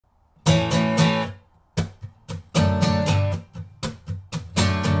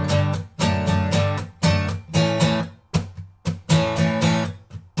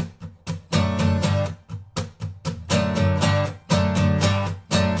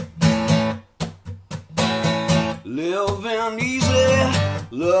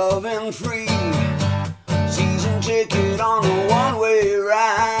love and free. Season ticket on a one-way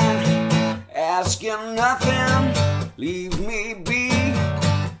ride. Asking nothing, leave me be.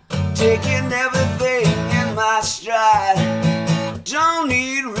 Taking everything in my stride. Don't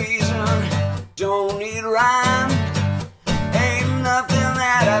need reason, don't need rhyme. Ain't nothing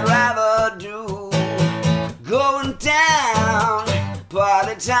that I'd rather do. Going down,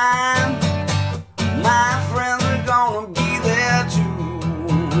 party time. My friends are gonna be there too.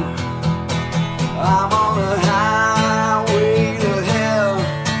 I'm on a highway to hell.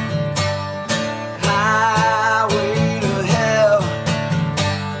 Highway to hell.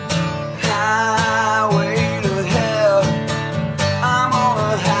 Highway to hell. I'm on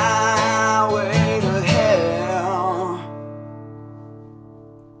a highway to hell.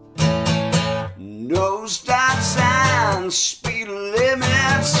 No stop signs, speed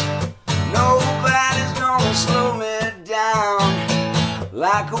limits. Nobody's gonna slow me down.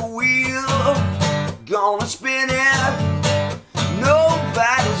 Like a wheel, gonna spin it.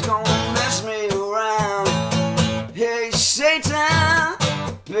 Nobody's gonna mess me around. Hey Satan,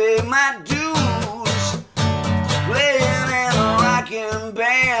 pay my dues. Playing in a rocking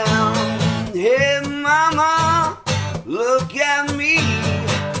band. Hey mama, look at me.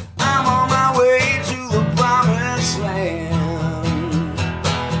 I'm on my way to the promised land.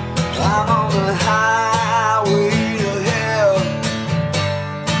 I'm on the highway to hell.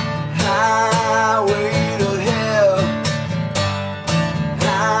 Highway to hell.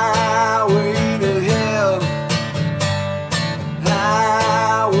 Highway to hell.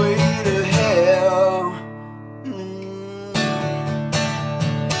 Highway to hell.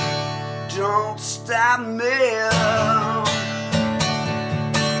 Don't stop me.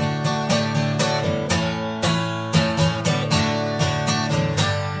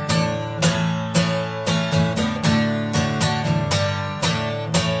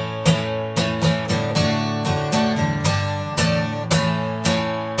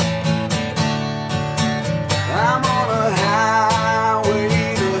 I'm on a highway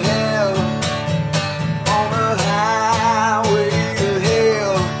to hell. On a highway to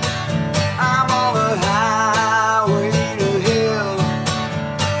hell. I'm on a highway to hell.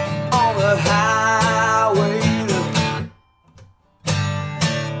 On a highway to hell.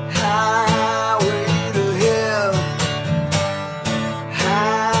 Highway to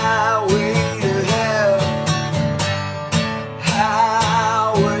hell.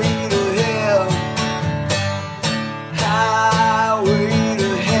 Highway to hell. Highway to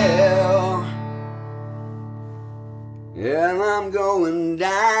hell. And I'm going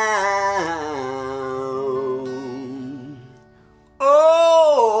down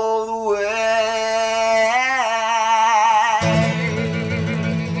all the way.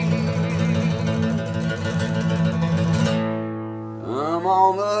 I'm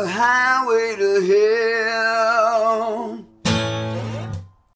on the highway to hell.